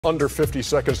Under 50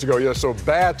 seconds to go. Yeah, so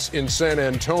bats in San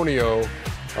Antonio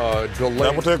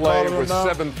delayed play with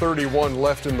 7:31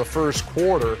 left in the first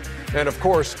quarter. And, of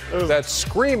course, that's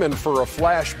screaming for a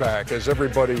flashback as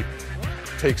everybody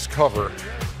takes cover.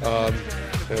 And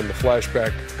the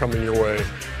flashback coming your way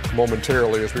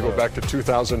momentarily as we go back to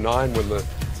 2009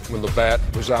 when the bat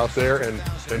was out there. And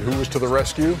who was to the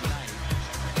rescue?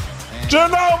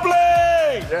 Ginobili!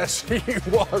 Yes, he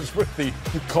was with the...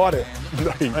 He caught it.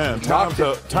 Man, times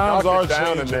are down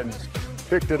changing. and then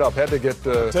picked it up. Had to get...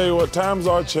 Tell you what, times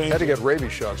are changing. Had to get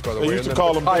rabies shots, by the way. They used to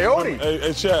call them Coyote. Hey,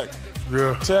 Shaq.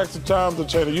 Yeah. Shaq, the times are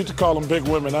changing. They used to call them big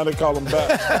women. Now they call them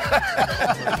bats.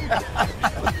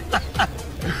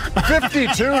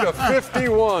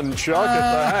 52-51, Chuck,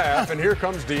 at the half. And here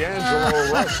comes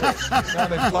D'Angelo Russell. Now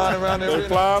they're flying around there. They're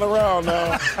flying around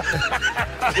now.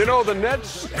 You know, the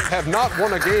Nets have not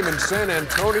won a game in San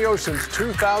Antonio since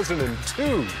 2002.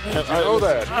 Did you know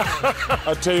that?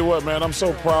 I tell you what, man, I'm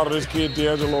so proud of this kid,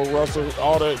 D'Angelo Russell.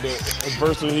 All the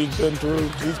adversity he's been through.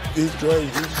 He's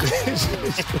great. He's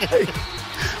great.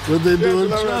 What they doing?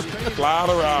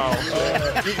 Flying around.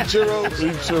 Eating churros.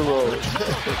 Eating churros.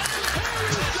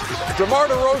 DeMar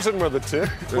DeRozan with a tip.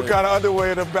 What kind of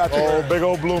underwear in the bathroom? Oh, big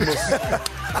old bloomers.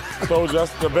 Told you,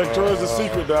 that's the Victoria's the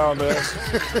secret down there.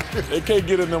 They can't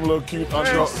get in them little cute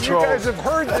trolls. You guys have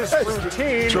heard this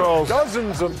routine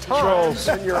dozens of times,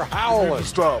 and you're howling.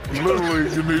 Stop. Literally,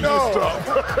 you need to stop.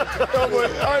 No, but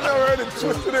I never heard it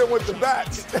twisted in with the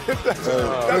bats.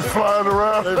 They're flying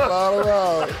around. They're flying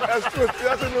around. That's twisted.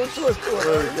 That's a little twist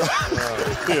to it.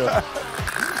 Yeah.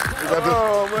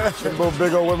 Oh, man. Them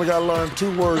big old women got to learn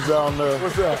 2 words down there.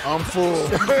 What's that? I'm full.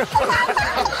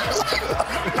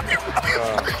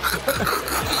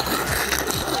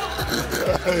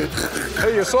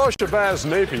 Hey, you saw Shabazz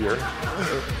Napier.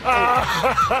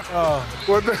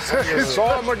 You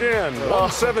saw him again.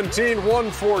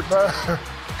 117-114.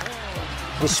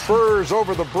 The Spurs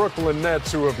over the Brooklyn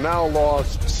Nets, who have now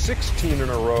lost 16 in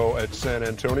a row at San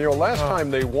Antonio. Last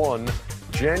time they won,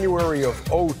 January of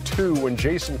 2002, when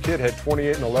Jason Kidd had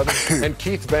 28 and 11, and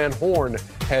Keith Van Horn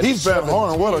had Keith Van 17.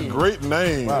 Horn, what a great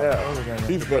name. Wow.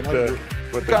 Yeah.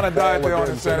 What kind of diet they on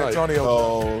in San Antonio?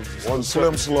 Oh, one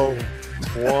slim slow.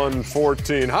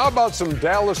 114. How about some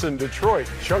Dallas and Detroit?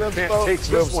 Chuck can't take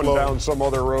this one down some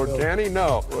other road, can he?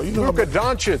 No. Well, you know Luka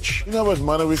Doncic. You know how much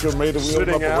money we could have made if we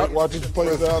sitting out, watch this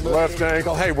place down there? Left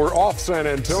ankle. Hey, we're off San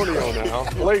Antonio now.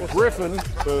 Blake Griffin,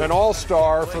 an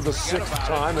all-star for the 6th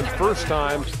time and first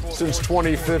time since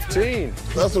 2015.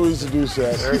 That's what we used to do,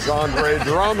 Shaq. There's Andre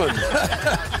Drummond.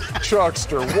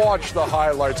 Chuckster, watch the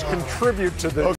highlights. Contribute to the